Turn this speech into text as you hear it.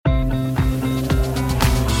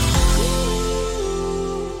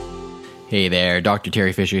Hey there, Dr.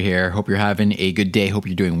 Terry Fisher here. Hope you're having a good day. Hope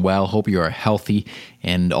you're doing well. Hope you are healthy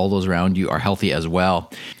and all those around you are healthy as well.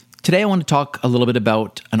 Today I want to talk a little bit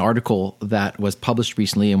about an article that was published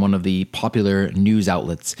recently in one of the popular news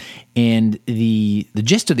outlets. And the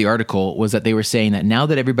gist of the article was that they were saying that now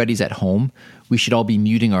that everybody's at home, we should all be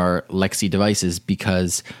muting our Lexi devices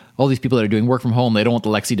because all these people that are doing work from home, they don't want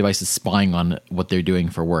the Lexi devices spying on what they're doing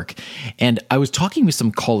for work. And I was talking with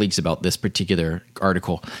some colleagues about this particular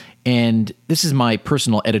article, and this is my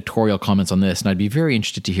personal editorial comments on this, and I'd be very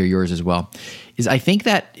interested to hear yours as well, is I think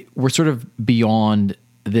that we're sort of beyond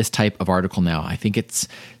this type of article now. I think it's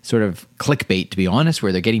sort of clickbait, to be honest,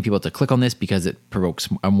 where they're getting people to click on this because it provokes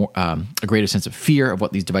a greater sense of fear of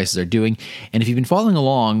what these devices are doing. And if you've been following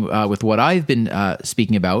along with what I've been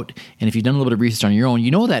speaking about, and if you've done a little bit of research on your own,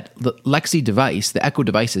 you know that the Lexi device, the Echo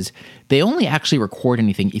devices, they only actually record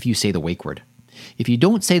anything if you say the wake word. If you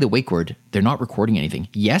don't say the wake word, they're not recording anything.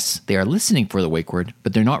 Yes, they are listening for the wake word,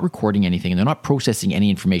 but they're not recording anything and they're not processing any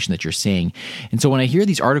information that you're saying. And so when I hear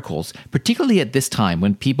these articles, particularly at this time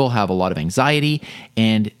when people have a lot of anxiety,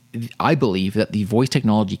 and I believe that the voice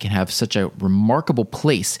technology can have such a remarkable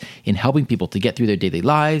place in helping people to get through their daily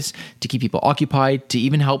lives, to keep people occupied, to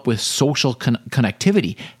even help with social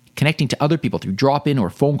connectivity, connecting to other people through drop-in or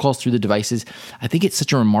phone calls through the devices. I think it's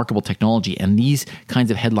such a remarkable technology. And these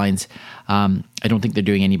kinds of headlines, I don't think they're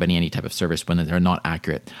doing anybody any type of service when they're not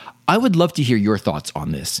accurate. I would love to hear your thoughts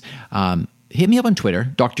on this. Hit me up on Twitter,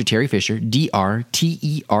 Dr. Terry Fisher,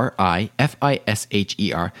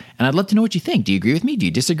 DrTerifisher. And I'd love to know what you think. Do you agree with me? Do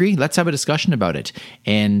you disagree? Let's have a discussion about it.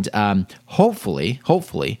 And hopefully,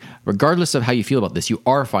 regardless of how you feel about this, you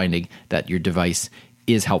are finding that your device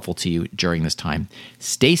is helpful to you during this time.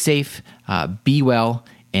 Stay safe, be well,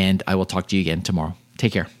 and I will talk to you again tomorrow.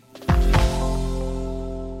 Take care.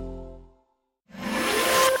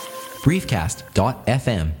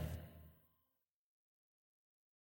 Briefcast.fm